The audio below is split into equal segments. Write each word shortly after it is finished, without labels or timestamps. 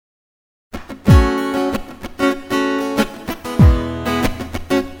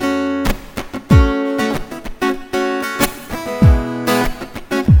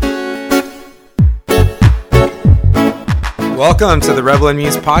Welcome to the Rebel and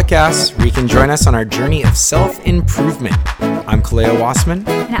Muse podcast, where you can join us on our journey of self-improvement. I'm Kaleo Wassman.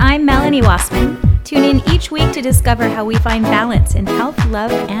 And I'm Melanie Wassman. Tune in each week to discover how we find balance in health,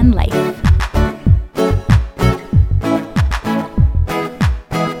 love, and life.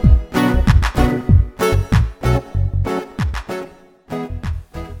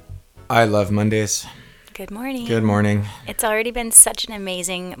 I love Mondays. Good morning. Good morning. It's already been such an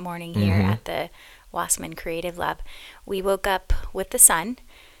amazing morning here at the Wassman Creative Lab. We woke up with the sun.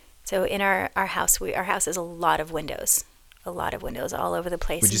 So in our house, our house has a lot of windows all over the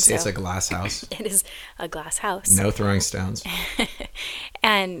place. Would you say it's a glass house? It is a glass house. No throwing stones.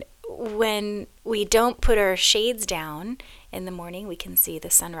 And when we don't put our shades down in the morning, we can see the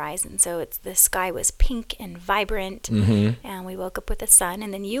sunrise. And so the sky was pink and vibrant. And we woke up with the sun.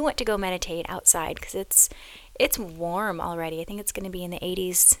 And then you went to go meditate outside because it's warm already. I think it's going to be in the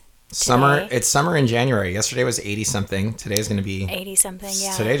 80s. Summer. It's summer in January. Yesterday was 80 something. Today's going to be 80 something.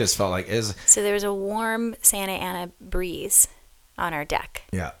 Yeah. Today just felt like is. So there was a warm Santa Ana breeze on our deck.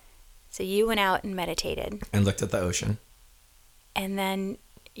 Yeah. So you went out and meditated. And looked at the ocean. And then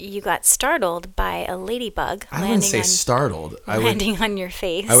you got startled by a ladybug. I wouldn't say startled. Landing on your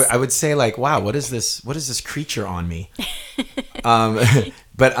face. I would say like, wow, what is this creature on me?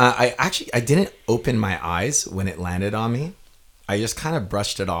 But I didn't open my eyes when it landed on me. I just kind of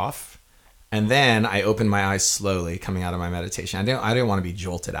brushed it off, and then I opened my eyes slowly coming out of my meditation. I didn't want to be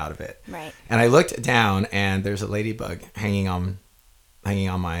jolted out of it. Right. And I looked down, and there's a ladybug hanging on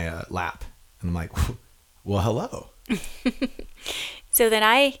my lap, and I'm like, well, hello. So then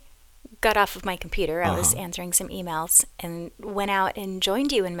I got off of my computer. I was answering some emails and went out and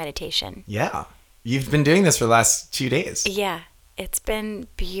joined you in meditation. Yeah. You've been doing this for the last 2 days. Yeah. It's been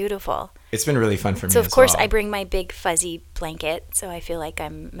beautiful. It's been really fun for me. So, of course, I bring my big fuzzy blanket, so I feel like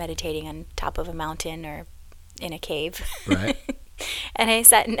I'm meditating on top of a mountain or in a cave. Right. And I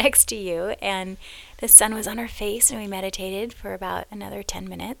sat next to you, and the sun was on our face, and we meditated for about another 10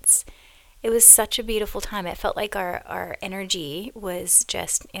 minutes. It was such a beautiful time. It felt like our energy was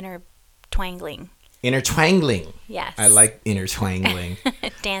just intertwangling. Intertwangling. Yes. I like intertwangling.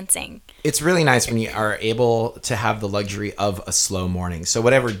 Dancing. It's really nice when you are able to have the luxury of a slow morning. So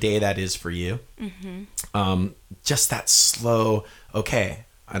whatever day that is for you, just that slow, okay,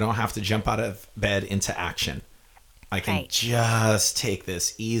 I don't have to jump out of bed into action. I can just take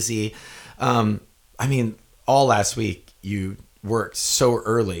this easy. All last week you worked so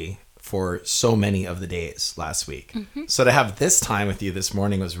early for so many of the days last week. So to have this time with you this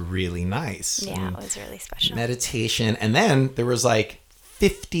morning was really nice. Yeah, it was really special. Meditation. And then there was like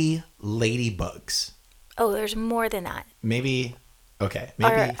 50 ladybugs. Oh, there's more than that. Maybe our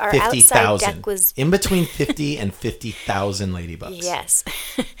 50,000. deck was in between 50 and 50,000 ladybugs. Yes,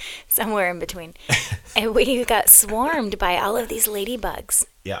 somewhere in between. And we got swarmed by all of these ladybugs.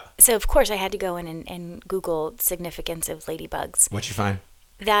 Yeah. So, of course, I had to go in and Google significance of ladybugs. What'd you find?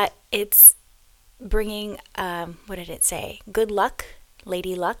 That it's bringing, what did it say? Good luck,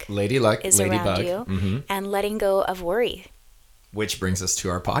 lady luck. Lady luck, is ladybug. around you. And letting go of worry. Which brings us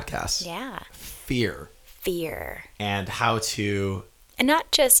to our podcast. Yeah. Fear. And how to... And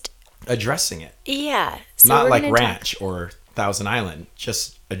not just... addressing it. Yeah. So not like Ranch or Thousand Island,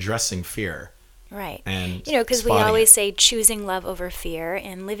 just addressing fear. Right. And because we always say choosing love over fear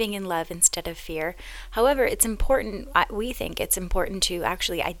and living in love instead of fear. However, it's important, we think it's important to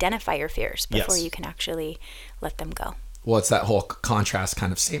actually identify your fears before you can actually let them go. Well, it's that whole contrast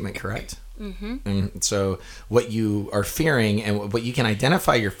kind of statement, correct? And so what you are fearing and what you can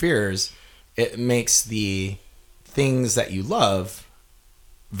identify your fears, it makes the things that you love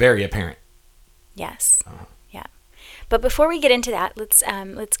very apparent. Yes. Yeah. But before we get into that, let's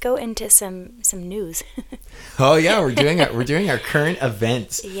go into some news. Oh yeah, we're doing our current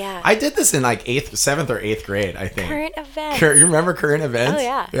events. Yeah. I did this in like 7th or 8th grade, I think. Current events. You remember current events? Oh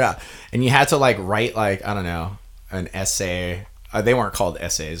yeah. Yeah. And you had to like write like, I don't know, an essay. They weren't called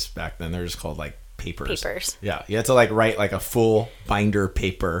essays back then. They're just called like papers. Yeah. You had to like write like a full binder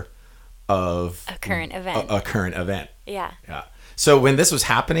paper of a current event. A current event. Yeah. Yeah. So when this was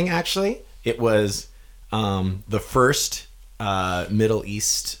happening, actually, it was the first Middle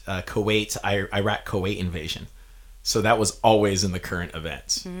East, Iraq Kuwait invasion. So that was always in the current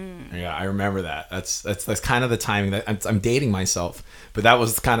events. Yeah, I remember that. That's kind of the timing that I'm dating myself, but that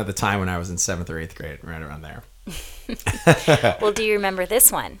was kind of the time when I was in 7th or 8th grade, right around there. Well, do you remember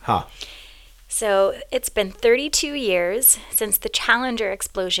this one? Huh. So it's been 32 years since the Challenger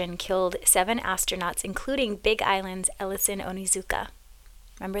explosion killed 7 astronauts, including Big Island's Ellison Onizuka.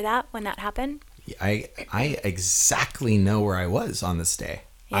 Remember that when that happened? I exactly know where I was on this day.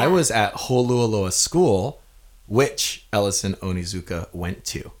 Yeah. I was at Holualoa School which Ellison Onizuka went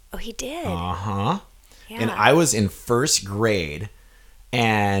to. Oh, he did. Uh-huh. Yeah. And I was in first grade,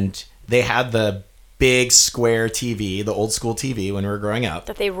 and they had the big square TV, the old school TV when we were growing up.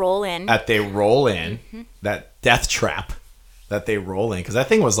 That they roll in. That death trap that they roll in. Because that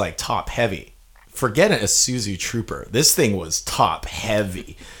thing was like top heavy. Forget an Isuzu Trooper. This thing was top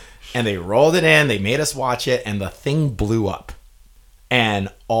heavy. And they rolled it in, they made us watch it, and the thing blew up. And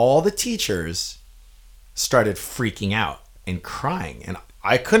all the teachers started freaking out and crying. And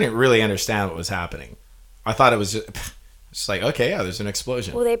I couldn't really understand what was happening. I thought it was just like, okay, yeah, there's an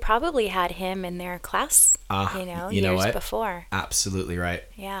explosion. Well, they probably had him in their class, years before. Absolutely right.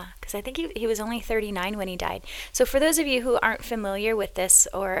 Yeah, because I think he was only 39 when he died. So for those of you who aren't familiar with this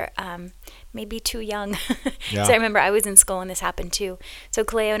or maybe too young, Yeah. So I remember I was in school when this happened too. So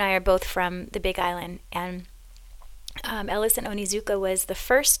Kaleo and I are both from the Big Island, and Ellison Onizuka was the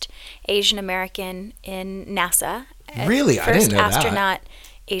first Asian American in NASA. Really? I didn't know that. First astronaut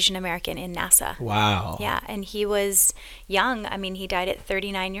Asian American in NASA. Wow. Yeah, and he was young. I mean, he died at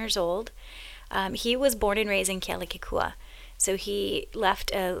 39 years old. He was born and raised in Kealakekua. So he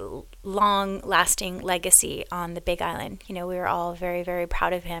left a long-lasting legacy on the Big Island. We were all very, very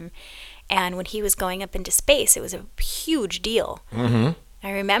proud of him. And when he was going up into space, it was a huge deal. Mm-hmm.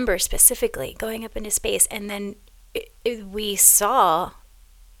 I remember specifically going up into space, and then we saw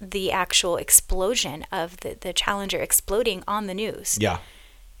the actual explosion of the Challenger exploding on the news. Yeah.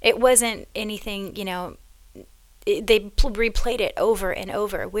 It wasn't anything, they replayed it over and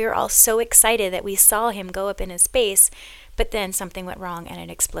over. We were all so excited that we saw him go up into space, but then something went wrong and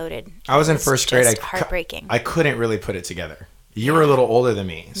it exploded. I was in first grade. Just heartbreaking. I couldn't really put it together. You were a little older than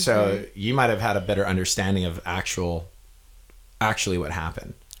me, so you might have had a better understanding of actually what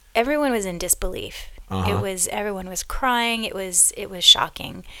happened. Everyone was in disbelief. Everyone was crying. It was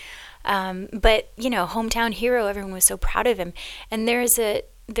shocking. But hometown hero. Everyone was so proud of him. And there's a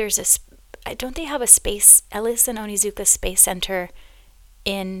don't they have a Ellison Onizuka Space Center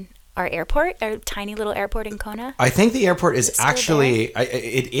in our airport, our tiny little airport in Kona? I think the airport is actually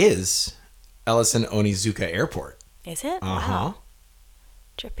it is Ellison Onizuka Airport. Is it? Wow.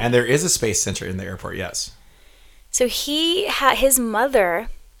 Trippy. And there is a space center in the airport. Yes. So his mother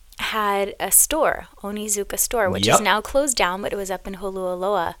had a store, Onizuka store, which is now closed down, but it was up in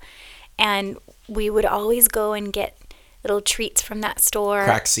Holualoa. And we would always go and get little treats from that store.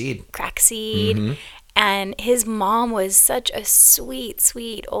 Crack seed. Mm-hmm. And his mom was such a sweet,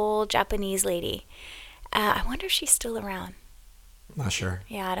 sweet old Japanese lady. I wonder if she's still around. Not sure.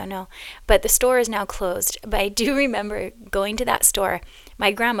 Yeah, I don't know. But the store is now closed. But I do remember going to that store.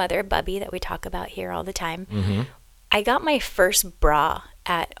 My grandmother, Bubby, that we talk about here all the time, I got my first bra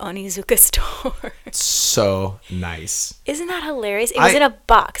at Onizuka store. So nice. Isn't that hilarious? It was in a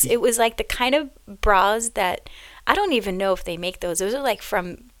box. It was like the kind of bras that I don't even know if they make those. Those are like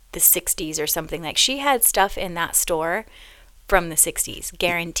from the 60s or something. Like she had stuff in that store from the 60s,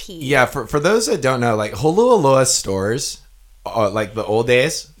 guaranteed. Yeah, for those that don't know, like Holualoa stores, like the old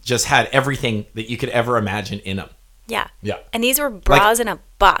days, just had everything that you could ever imagine in them. Yeah. Yeah. And these were bras in a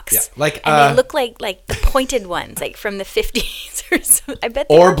box. Yeah. And they look like the pointed ones, like from the 50s or something. I bet.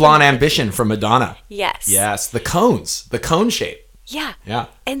 Or Blonde Ambition from Madonna. Yes. Yes. The cones. The cone shape. Yeah. Yeah.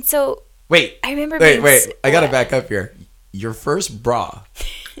 And so. Wait. I remember. Wait. I got to back up here. Your first bra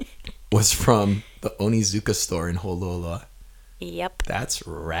was from the Onizuka store in Holualoa. Yep. That's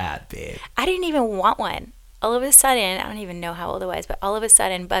rad, babe. I didn't even want one. All of a sudden, I don't even know how old I was, but all of a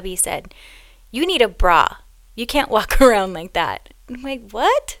sudden, Bubby said, "You need a bra. You can't walk around like that." I'm like,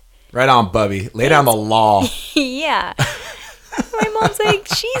 "What?" Right on, Bubby. Lay down the law. Yeah. My mom's like,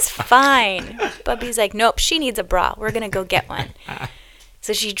 "She's fine." Bubby's like, "Nope, she needs a bra. We're going to go get one."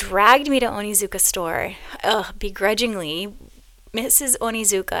 So she dragged me to Onizuka store. Begrudgingly, Mrs.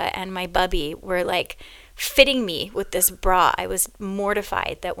 Onizuka and my Bubby were like fitting me with this bra. I was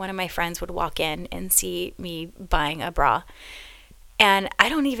mortified that one of my friends would walk in and see me buying a bra. And I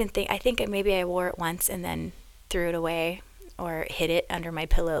think maybe I wore it once and then threw it away or hid it under my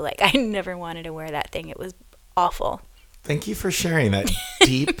pillow. Like, I never wanted to wear that thing. It was awful. Thank you for sharing that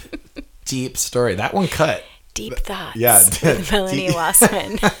deep, deep story. That one cut. Deep thoughts. Yeah. With Melanie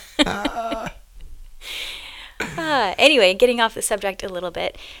Wassman. Anyway, getting off the subject a little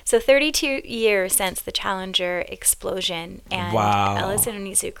bit. So 32 years since the Challenger explosion, and wow. Ellison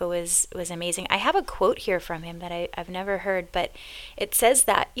Onizuka was amazing. I have a quote here from him that I've never heard, but it says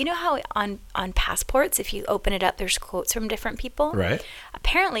that, you know how on passports, if you open it up, there's quotes from different people? Right.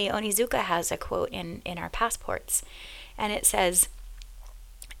 Apparently, Onizuka has a quote in our passports, and it says,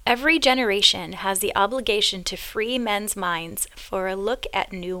 Every generation has the obligation to free men's minds for a look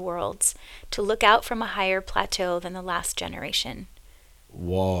at new worlds, to look out from a higher plateau than the last generation.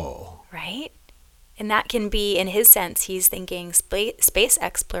 Whoa. Right? And that can be, in his sense, he's thinking space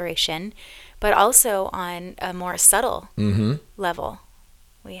exploration, but also on a more subtle level.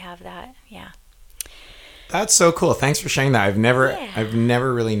 We have that, yeah. That's so cool. Thanks for sharing that. I've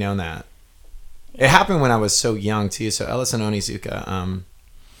never really known that. It happened when I was so young too. So Ellison Onizuka,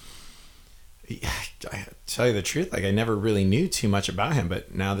 I tell you the truth, like I never really knew too much about him,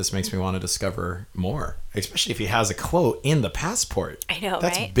 but now this makes me want to discover more, especially if he has a quote in the passport. I know,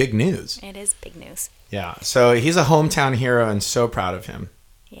 That's right? big news. It is big news. Yeah. So he's a hometown hero and so proud of him.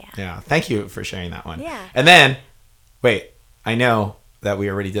 Yeah. Yeah. Thank you for sharing that one. Yeah. And then, wait, I know that we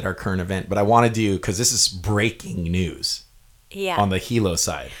already did our current event, but I want to do, because this is breaking news on the Hilo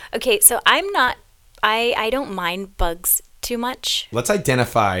side. Okay, so I don't mind bugs too much. Let's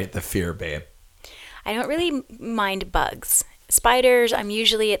identify the fear, babe. I don't really mind bugs. Spiders, I'm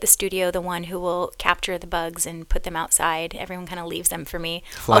usually at the studio the one who will capture the bugs and put them outside. Everyone kind of leaves them for me.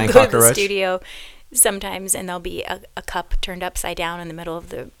 Flying I'll go to cockroach? the studio sometimes and there'll be a cup turned upside down in the middle of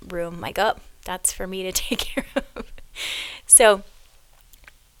the room. Like, oh, that's for me to take care of. So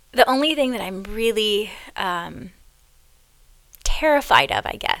the only thing that I'm really terrified of,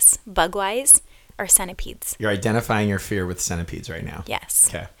 I guess, bug-wise, are centipedes. You're identifying your fear with centipedes right now. Yes.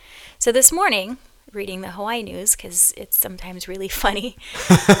 Okay. So this morning, reading the Hawaii news, because it's sometimes really funny.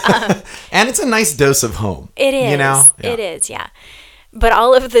 And it's a nice dose of home. It is. You know? It is, yeah. But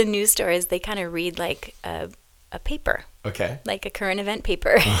all of the news stories, they kind of read like a paper. Okay. Like a current event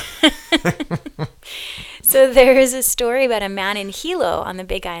paper. So there is a story about a man in Hilo on the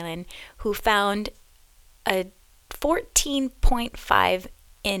Big Island who found a 14.5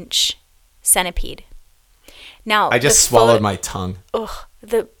 inch centipede. Now, I just swallowed my tongue. Ugh,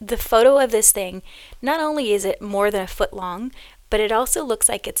 the photo of this thing, not only is it more than a foot long, but it also looks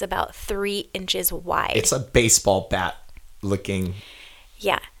like it's about 3 inches wide. It's a baseball bat looking.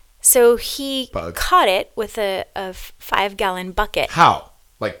 Yeah. So he bug. caught it with a 5-gallon bucket. How?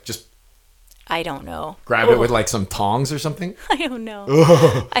 Like just I don't know. grab it with like some tongs or something? I don't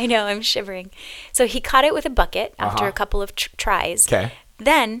know. I know, I'm shivering. So he caught it with a bucket after a couple of tries. Okay.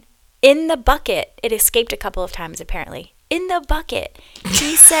 Then in the bucket, it escaped a couple of times apparently. In the bucket,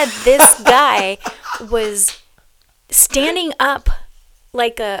 he said this guy was standing up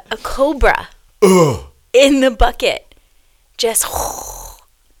like a cobra in the bucket. Just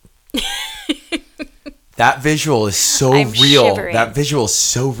that visual is so I'm real. shivering. That visual is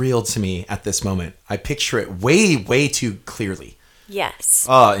so real to me at this moment. I picture it way, way too clearly. yes.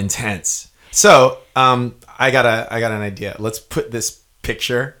 Oh, intense. So, I got an idea. Let's put this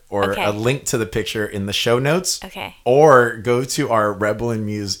picture or Okay. a link to the picture in the show notes. Okay. Or go to our Rebel and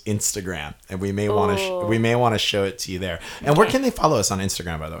Muse Instagram, and we may want to Ooh. we may want to show it to you there. And where Okay. can they follow us on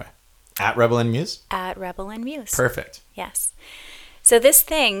Instagram, by the way? At Rebel and Muse. At Rebel and Muse. Perfect. Yes. So this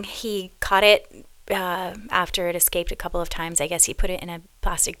thing, he caught it after it escaped a couple of times. I guess he put it in a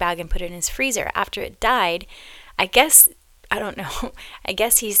plastic bag and put it in his freezer. After it died, I don't know. I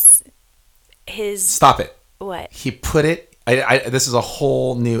guess his Stop it. what? He put it. This is a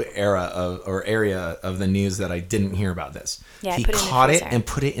whole new area of the news that I didn't hear about this. Yeah, he put it in the caught it freezer. and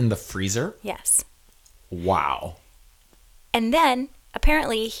put it in the freezer. Yes. Wow. And then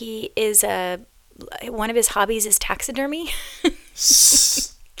apparently he is one of his hobbies is taxidermy.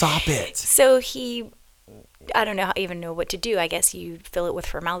 Stop it. So I don't even know what to do. I guess you fill it with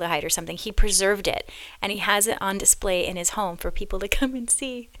formaldehyde or something. He preserved it and he has it on display in his home for people to come and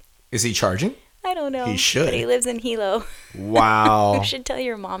see. Is he charging? I don't know. He should. But he lives in Hilo. Wow. You should tell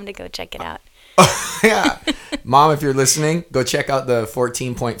your mom to go check it out. Yeah. Mom, if you're listening, go check out the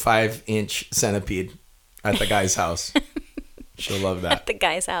 14.5 inch centipede at the guy's house. She'll love that. At the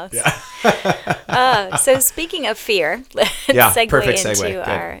guy's house. Yeah. So speaking of fear, let's Yeah, segue perfect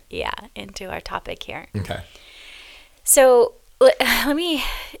segue. into our topic here. Okay. So let me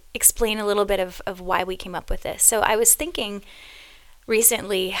explain a little bit of why we came up with this. So I was thinking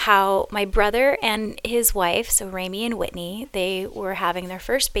recently how my brother and his wife, so Rami and Whitney, they were having their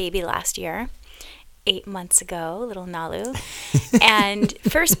first baby last year, 8 months ago, little Nalu. And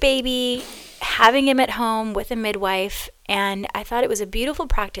first baby, having him at home with a midwife. And I thought it was a beautiful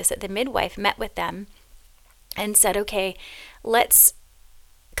practice that the midwife met with them and said, okay, let's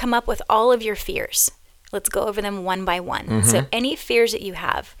come up with all of your fears. Let's go over them one by one. So any fears that you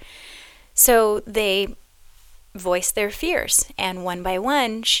have. So they voice their fears. And one by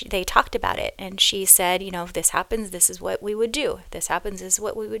one, they talked about it. And she said, if this happens, this is what we would do. If this happens, this is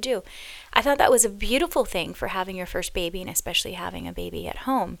what we would do. I thought that was a beautiful thing for having your first baby, and especially having a baby at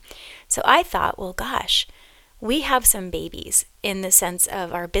home. So I thought, well, gosh, we have some babies in the sense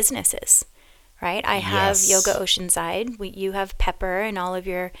of our businesses, right? I have Yoga Oceanside. You have Pepper and all of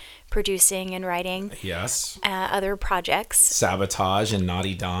your producing and writing. Yes. Other projects. Sabotage and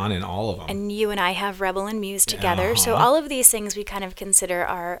Naughty Dawn and all of them. And you and I have Rebel and Muse together. So all of these things we kind of consider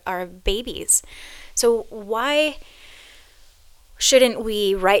our babies. So why shouldn't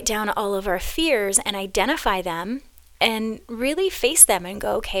we write down all of our fears and identify them and really face them and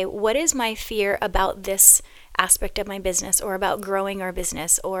go, okay, what is my fear about this aspect of my business, or about growing our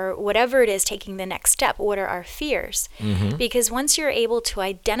business, or whatever it is, taking the next step? What are our fears? Because once you're able to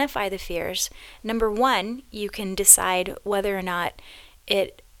identify the fears, number one, you can decide whether or not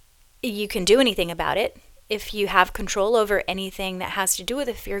you can do anything about it. If you have control over anything that has to do with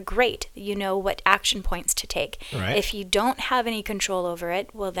a fear, great. You know what action points to take. Right. If you don't have any control over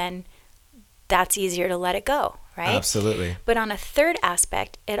it, well, then that's easier to let it go, right? Absolutely. But on a third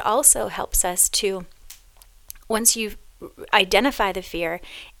aspect, it also helps us to, once you identify the fear,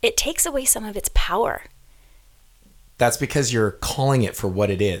 it takes away some of its power. That's because you're calling it for what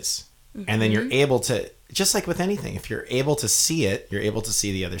it is. And then you're able to, just like with anything, if you're able to see it, you're able to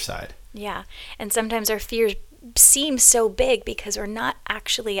see the other side. Yeah. And sometimes our fears seem so big because we're not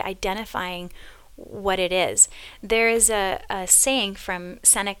actually identifying what it is. There is a saying from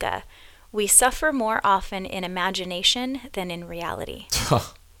Seneca: we suffer more often in imagination than in reality.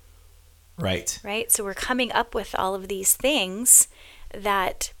 Right. Right? So we're coming up with all of these things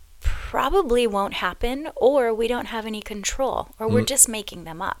that probably won't happen, or we don't have any control, or we're just making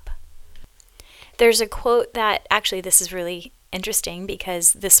them up. There's a quote that, actually, this is really interesting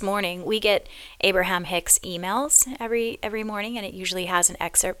because this morning we get Abraham Hicks emails every morning, and it usually has an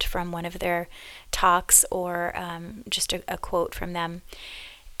excerpt from one of their talks or just a quote from them.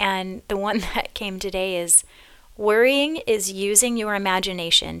 And the one that came today is, worrying is using your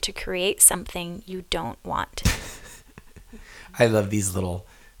imagination to create something you don't want. I love these little,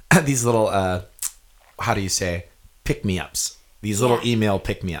 how do you say, pick-me-ups. These little email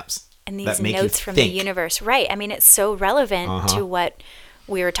pick-me-ups. And these notes from the universe. Right. I mean, it's so relevant to what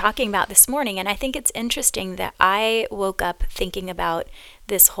we were talking about this morning. And I think it's interesting that I woke up thinking about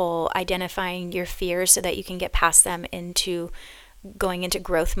this whole identifying your fears so that you can get past them into going into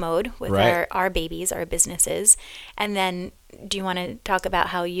growth mode with our babies, our businesses. And then do you want to talk about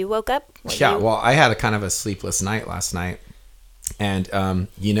how you woke up? Well, I had a kind of a sleepless night last night. And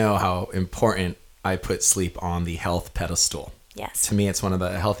you know how important I put sleep on the health pedestal. Yes. To me, it's one of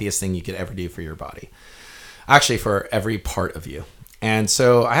the healthiest things you could ever do for your body. Actually, for every part of you. And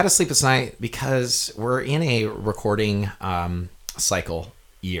so I had a sleepless night because we're in a recording cycle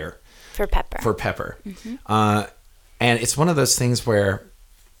year. For Pepper. Mm-hmm. And it's one of those things where,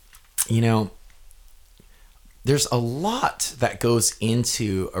 there's a lot that goes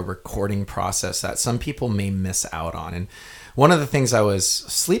into a recording process that some people may miss out on. And one of the things I was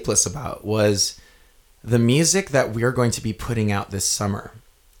sleepless about was the music that we're going to be putting out this summer,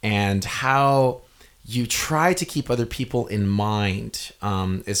 and how you try to keep other people in mind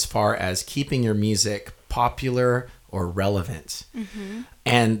as far as keeping your music popular or relevant. Mm-hmm.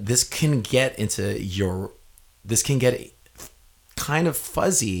 And this can get kind of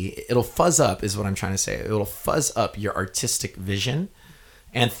fuzzy. It'll fuzz up is what I'm trying to say. It'll fuzz up your artistic vision,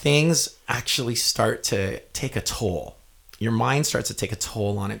 and things actually start to take a toll. Your mind starts to take a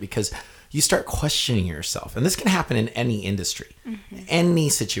toll on it because you start questioning yourself. And this can happen in any industry, any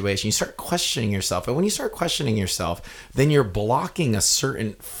situation. You start questioning yourself. And when you start questioning yourself, then you're blocking a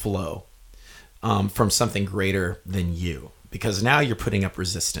certain flow from something greater than you, because now you're putting up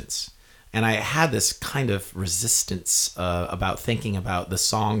resistance. And I had this kind of resistance about thinking about the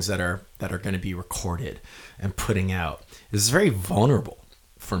songs that are going to be recorded and putting out. It's very vulnerable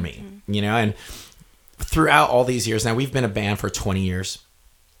for me, and throughout all these years, now we've been a band for 20 years.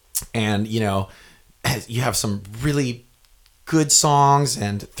 And, you have some really good songs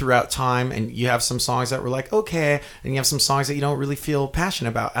and throughout time, and you have some songs that were like, okay. And you have some songs that you don't really feel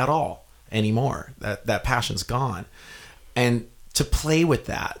passionate about at all anymore. That passion's gone. And to play with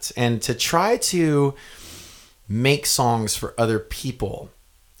that and to try to make songs for other people,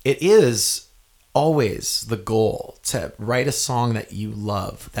 it is always the goal to write a song that you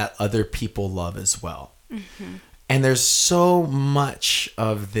love, that other people love as well. Mm-hmm. And there's so much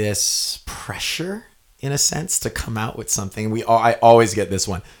of this pressure, in a sense, to come out with something. I always get this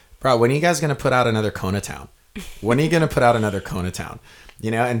one. Bro, when are you guys going to put out another Kona Town? When are you going to put out another Kona Town?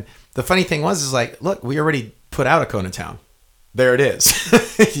 And the funny thing is like, look, we already put out a Kona Town. There it is.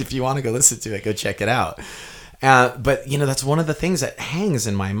 If you want to go listen to it, go check it out. But, that's one of the things that hangs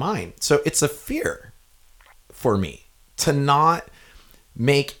in my mind. So it's a fear for me to not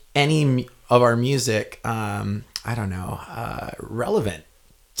make any of our music, relevant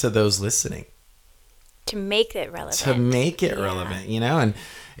to those listening. To make it relevant. And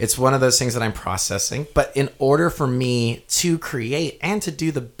it's one of those things that I'm processing. But in order for me to create and to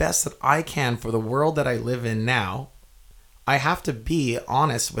do the best that I can for the world that I live in now, I have to be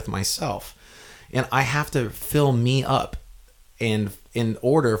honest with myself, and I have to fill me up in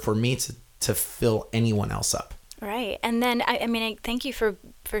order for me to fill anyone else up. Right. And then, I thank you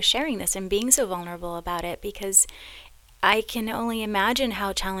for sharing this and being so vulnerable about it, because I can only imagine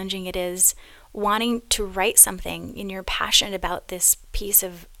how challenging it is wanting to write something and you're passionate about this piece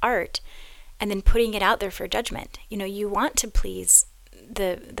of art and then putting it out there for judgment. You want to please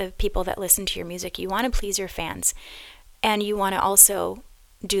the people that listen to your music. You want to please your fans. And you want to also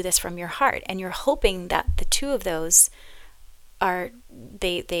do this from your heart. And you're hoping that the two of those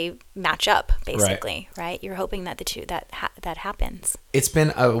they match up, basically, right? You're hoping that the two that happens. It's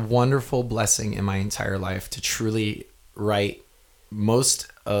been a wonderful blessing in my entire life to truly write most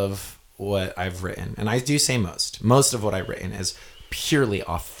of what I've written. And I do say most. Most of what I've written is purely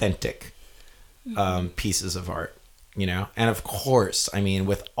authentic pieces of art, And of course,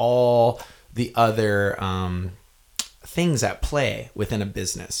 with all the other things at play within a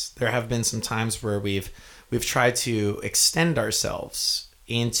business, there have been some times where we've tried to extend ourselves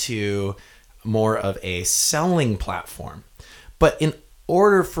into more of a selling platform. But in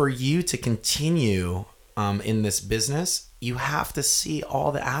order for you to continue in this business, you have to see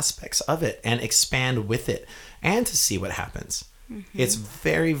all the aspects of it and expand with it and to see what happens. It's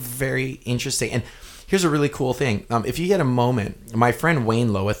very, very interesting. And here's a really cool thing. If you get a moment, my friend Wayne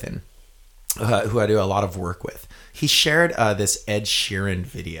Lowithan, who I do a lot of work with, he shared this Ed Sheeran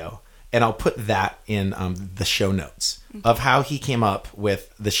video. And I'll put that in the show notes of how he came up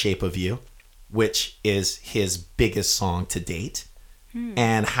with The Shape of You, which is his biggest song to date,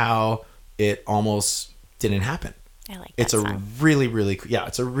 and how it almost didn't happen. I like that song. It's a really, really cool,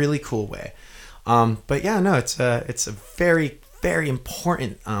 it's a really cool way. But yeah, no, it's a very, very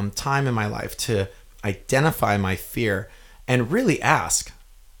important time in my life to identify my fear and really ask,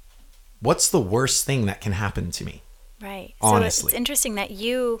 what's the worst thing that can happen to me? Right. Honestly. So it's interesting that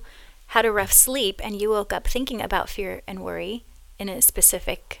you had a rough sleep and you woke up thinking about fear and worry in a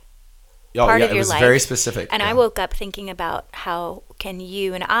specific part of your life. It was very specific. And I woke up thinking about how can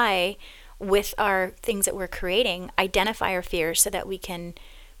you and I, with our things that we're creating, identify our fears so that we can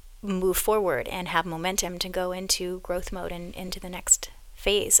move forward and have momentum to go into growth mode and into the next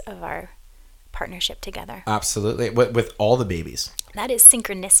phase of our partnership together. Absolutely. With all the babies. That is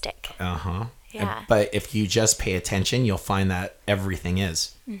synchronistic. Uh-huh. Yeah. But if you just pay attention, you'll find that everything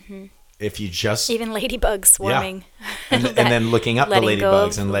is. Mm-hmm. If you just... Even ladybugs swarming. Yeah. And then looking up the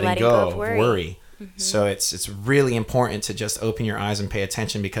ladybugs and letting go of worry. Mm-hmm. So it's really important to just open your eyes and pay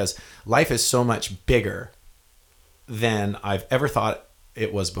attention, because life is so much bigger than I've ever thought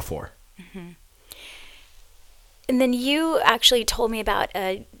it was before. Mm-hmm. And then you actually told me about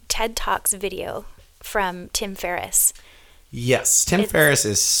a TED Talks video from Tim Ferriss. Yes, Tim Ferriss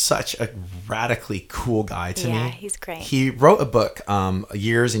is such a radically cool guy to me. Yeah, he's great. He wrote a book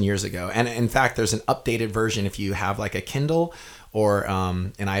years and years ago. And in fact, there's an updated version if you have like a Kindle or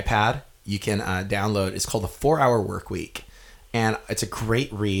an iPad. You can download. It's called The 4-Hour Workweek. And it's a great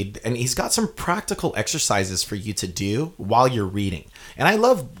read. And he's got some practical exercises for you to do while you're reading. And I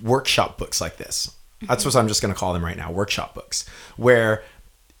love workshop books like this. That's what I'm just going to call them right now, workshop books, where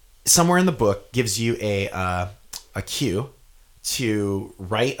somewhere in the book gives you a cue to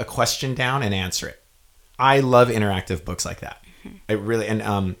write a question down and answer it. I love interactive books like that. It really,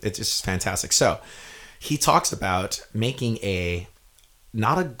 and it's just fantastic. So he talks about making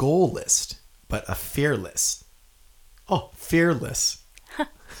not a goal list, but a fear list. Oh, fearless.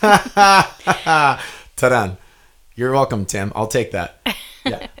 Ta-da. You're welcome, Tim. I'll take that.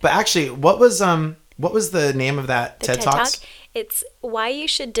 Yeah. But actually, what was the name of that TED Talks? Talk? It's Why You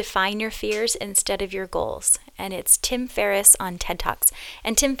Should Define Your Fears Instead of Your Goals. And it's Tim Ferriss on TED Talks.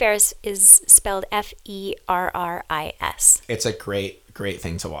 And Tim Ferriss is spelled Ferris. It's a great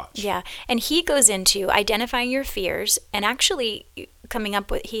thing to watch. Yeah. And he goes into identifying your fears and actually coming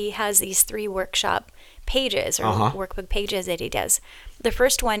up with, he has these 3 workshop pages or workbook pages that he does. The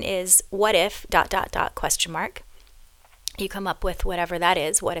first one is what if ... You come up with whatever that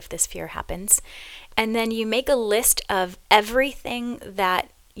is. What if this fear happens? And then you make a list of everything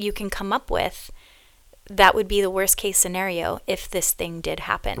that you can come up with that would be the worst case scenario if this thing did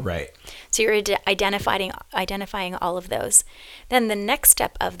happen. Right. So you're identifying all of those. Then the next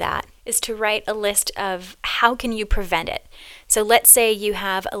step of that is to write a list of how can you prevent it. So let's say you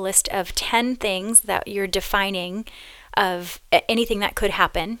have a list of 10 things that you're defining of anything that could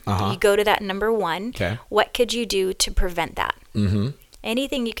happen. You go to that number 1. Okay. What could you do to prevent that? Mm-hmm.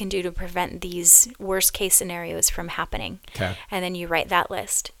 Anything you can do to prevent these worst case scenarios from happening. Okay. And then you write that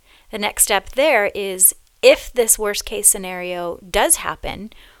list. The next step there is, if this worst case scenario does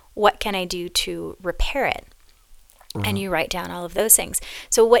happen, what can I do to repair it? And you write down all of those things.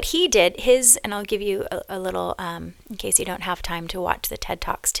 So what he did, and I'll give you a little, in case you don't have time to watch the TED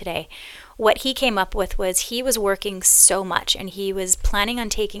Talks today, what he came up with was he was working so much, and he was planning on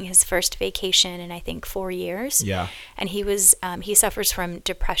taking his first vacation in, I think, 4 years. Yeah. And he suffers from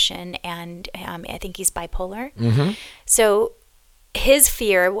depression, and I think he's bipolar. Mm-hmm. So his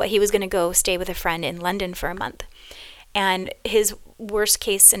fear, he was going to go stay with a friend in London for a month. And his worst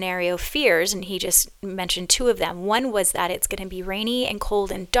case scenario fears, and he just mentioned 2 of them. One was that it's going to be rainy and cold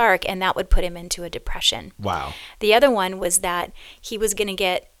and dark, and that would put him into a depression. Wow. The other one was that he was going to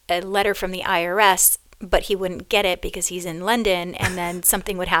get a letter from the IRS, but he wouldn't get it because he's in London, and then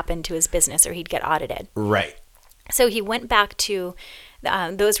something would happen to his business or he'd get audited. Right. So he went back to,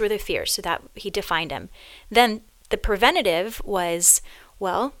 those were the fears, so that he defined them. Then the preventative was,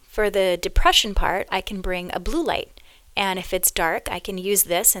 well, for the depression part, I can bring a blue light. And if it's dark, I can use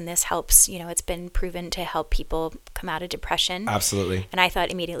this, and this helps, it's been proven to help people come out of depression. Absolutely. And I thought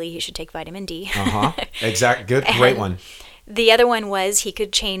immediately he should take vitamin D. Exact. Good. Great one. The other one was he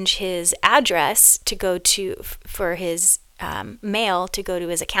could change his address to go to, for his mail to go to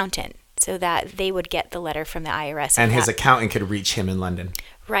his accountant, so that they would get the letter from the IRS. And his accountant could reach him in London.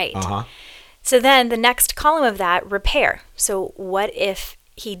 Right. So then the next column of that, repair. So what if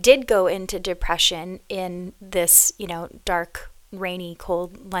he did go into depression in this, dark, rainy,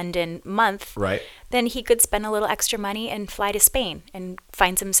 cold London month? Right. Then he could spend a little extra money and fly to Spain and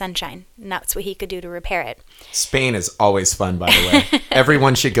find some sunshine. And that's what he could do to repair it. Spain is always fun, by the way.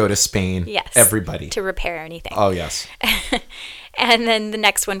 Everyone should go to Spain. Yes. Everybody. To repair anything. Oh, yes. And then the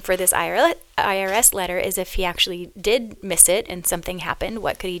next one for this IRS letter is, if he actually did miss it and something happened,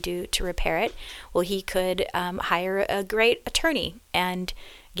 what could he do to repair it? Well, he could hire a great attorney and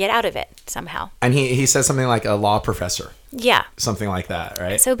get out of it somehow. And he says something like a law professor. Yeah. Something like that,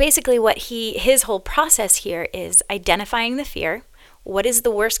 right? So basically his whole process here is identifying the fear. What is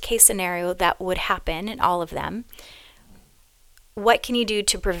the worst case scenario that would happen in all of them? What can you do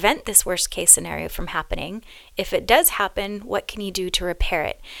to prevent this worst case scenario from happening? If it does happen, what can you do to repair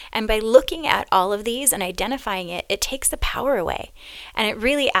it? And by looking at all of these and identifying it, it takes the power away. And it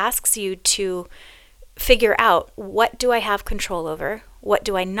really asks you to figure out, what do I have control over? What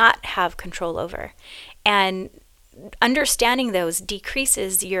do I not have control over? And understanding those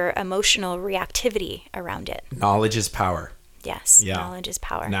decreases your emotional reactivity around it. Knowledge is power. Yes. Yeah. Knowledge is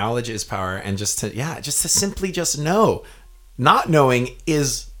power. Knowledge is power. And just to simply just know. Not knowing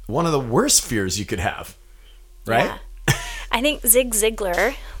is one of the worst fears you could have, right? Yeah. I think Zig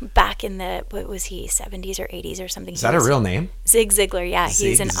Ziglar, back in the, what was he, 70s or 80s or something. Is that a real name? Zig Ziglar, yeah.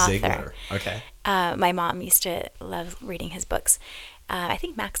 He's an author. Ziglar. Okay. My mom used to love reading his books. I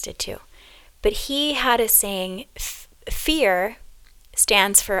think Max did too. But he had a saying, fear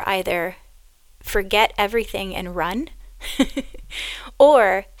stands for either forget everything and run,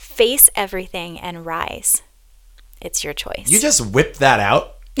 or face everything and rise. It's your choice. You just whipped that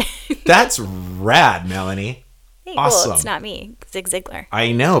out? That's rad, Melanie. Hey, awesome. Well, it's not me, Zig Ziglar.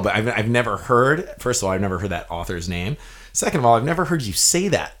 I know, but I've never heard, first of all, I've never heard that author's name. Second of all, I've never heard you say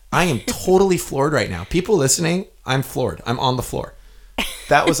that. I am totally floored right now. People listening, I'm floored. I'm on the floor.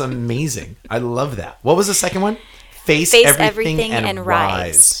 That was amazing. I love that. What was the second one? Face everything and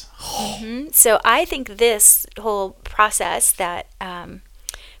rise. Mm-hmm. So I think this whole process that,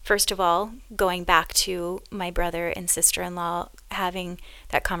 first of all, going back to my brother and sister-in-law having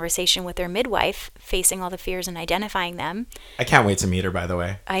that conversation with their midwife, facing all the fears and identifying them. I can't wait to meet her, by the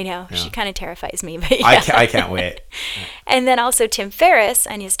way. I know. Yeah. She kind of terrifies me. But yeah. I can't wait. And then also Tim Ferriss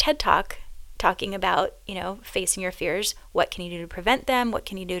on his TED Talk, talking about, facing your fears. What can you do to prevent them? What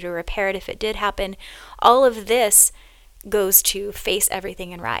can you do to repair it if it did happen? All of this goes to face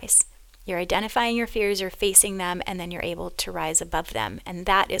everything and rise. You're identifying your fears, you're facing them, and then you're able to rise above them. And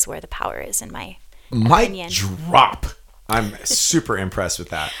that is where the power is, in my opinion. Mic drop. I'm super impressed with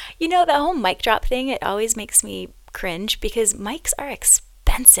that. The whole mic drop thing, it always makes me cringe because mics are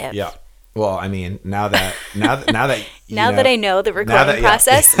expensive. Yeah. Well, I mean, now that now that I know the recording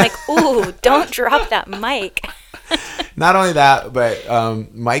process, I'm like, ooh, don't drop that mic. Not only that,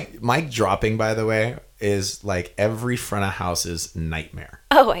 but mic dropping, by the way, is like every front of house's nightmare.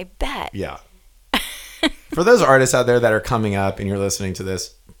 Oh, I bet. Yeah. For those artists out there that are coming up and you're listening to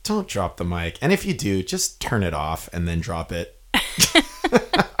this, don't drop the mic. And if you do, just turn it off and then drop it.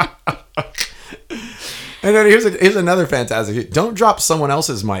 And then here's another fantastic. Don't drop someone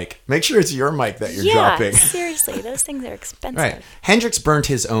else's mic. Make sure it's your mic that you're dropping. Seriously, those things are expensive. Right. Hendrix burned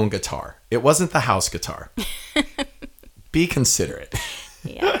his own guitar. It wasn't the house guitar. Be considerate.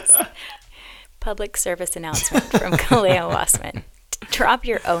 Yes. Public service announcement from Kaleo Wassman. Drop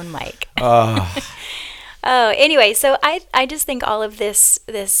your own mic. Anyway, so I just think all of this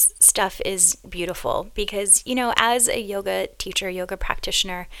stuff is beautiful because, as a yoga teacher, yoga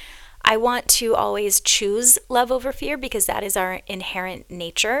practitioner, I want to always choose love over fear because that is our inherent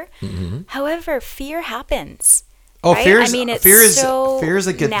nature. Mm-hmm. However, fear happens. Oh, right? Fear is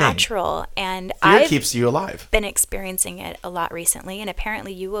a good natural, thing. And fear keeps you alive. Been experiencing it a lot recently, and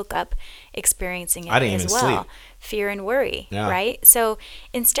apparently you woke up experiencing it I didn't as even well. Sleep. Fear and worry, right? So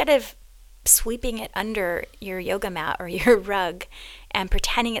instead of sweeping it under your yoga mat or your rug and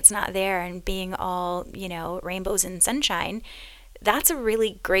pretending it's not there and being all, rainbows and sunshine, that's a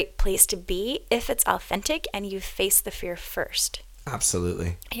really great place to be if it's authentic and you face the fear first.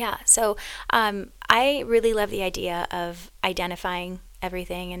 Absolutely. Yeah. So I really love the idea of identifying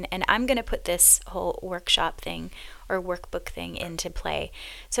everything. And I'm going to put this whole workshop thing or workbook thing into play.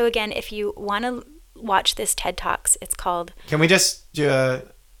 So again, if you want to watch this TED Talks, it's called... Can we just do a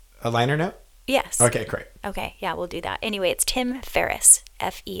liner note? Yes. Okay, great. Okay. Yeah, we'll do that. Anyway, it's Tim Ferriss,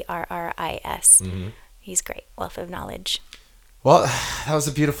 Ferris. Mm-hmm. He's great. Wealth of knowledge. Well, that was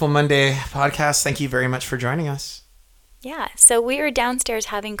a beautiful Monday podcast. Thank you very much for joining us. Yeah. So we were downstairs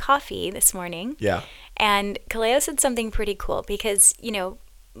having coffee this morning. Yeah. And Kaleo said something pretty cool because,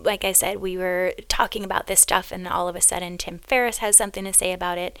 like I said, we were talking about this stuff and all of a sudden Tim Ferriss has something to say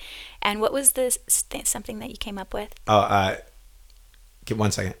about it. And what was this something that you came up with? Oh, give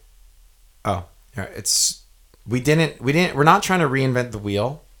 1 second. Oh, yeah. We're not trying to reinvent the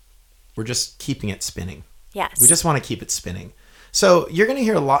wheel. We're just keeping it spinning. Yes. We just want to keep it spinning. So you're going to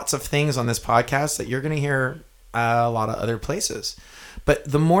hear lots of things on this podcast that you're going to hear a lot of other places. But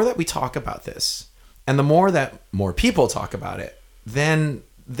the more that we talk about this and the more that more people talk about it, then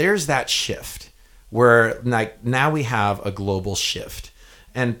there's that shift where like now we have a global shift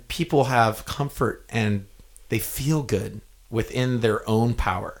and people have comfort and they feel good within their own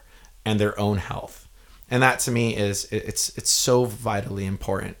power and their own health. And that to me is it's so vitally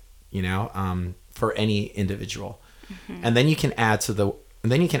important, for any individual. Mm-hmm. And then you can add to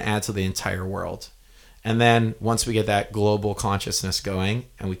the entire world. And then once we get that global consciousness going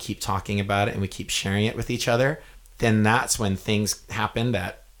and we keep talking about it and we keep sharing it with each other, then that's when things happen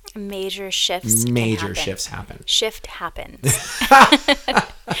that major shifts happen. Shift happens.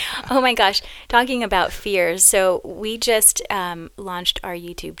 Oh my gosh. Talking about fears. So we just launched our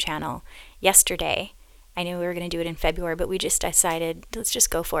YouTube channel yesterday. I knew we were going to do it in February, but we just decided, let's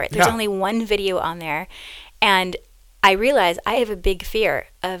just go for it. There's only one video on there. And I realized I have a big fear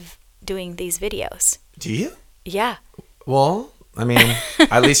of doing these videos. Do you? Yeah. Well,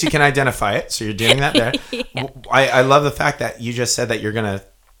 at least you can identify it. So you're doing that there. Yeah. I love the fact that you just said that you're going to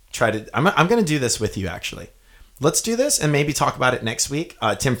try to... I'm going to do this with you, actually. Let's do this and maybe talk about it next week.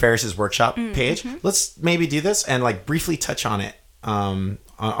 Tim Ferriss's workshop page. Mm-hmm. Let's maybe do this and briefly touch on it on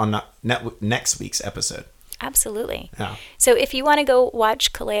next week's episode. Absolutely. Yeah. So if you want to go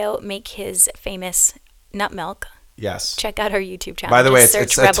watch Kaleo make his famous nut milk, yes, check out our YouTube channel. By the way,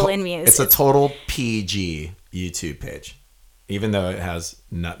 search Rebel in Muse. It's a total PG YouTube page, even though it has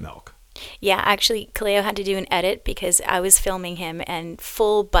nut milk. Yeah, actually, Kaleo had to do an edit because I was filming him and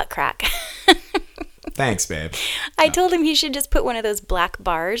full butt crack. Thanks, babe. I told him he should just put one of those black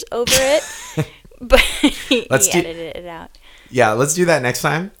bars over it, but he edited it out. Yeah, let's do that next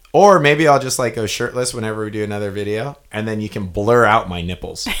time. Or maybe I'll just go shirtless whenever we do another video, and then you can blur out my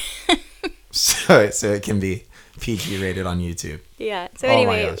nipples, so it can be PG rated on YouTube. Yeah. So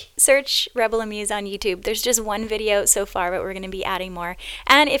anyway, search Rebel and Muse on YouTube. There's just one video so far, but we're going to be adding more.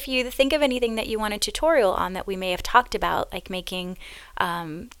 And if you think of anything that you want a tutorial on that we may have talked about, like making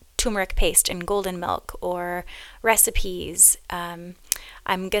turmeric paste and golden milk or recipes, I'm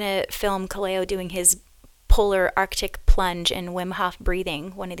going to film Kaleo doing his polar Arctic plunge and Wim Hof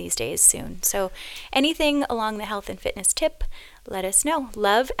breathing one of these days soon. So anything along the health and fitness tip, let us know.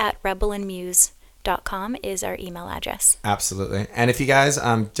 love@rebelandmuse.com is our email address. Absolutely. And if you guys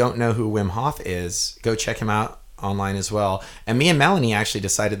don't know who Wim Hof is, go check him out online as well. And me and Melanie actually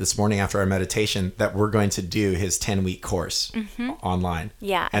decided this morning after our meditation that we're going to do his 10-week course online.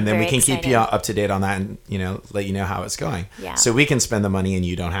 Yeah, and I'm then we very can keep you excited. up to date on that, and let you know how it's going. Yeah. So we can spend the money and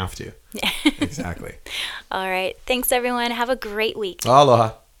you don't have to. Exactly. All right. Thanks, everyone. Have a great week.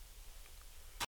 Aloha.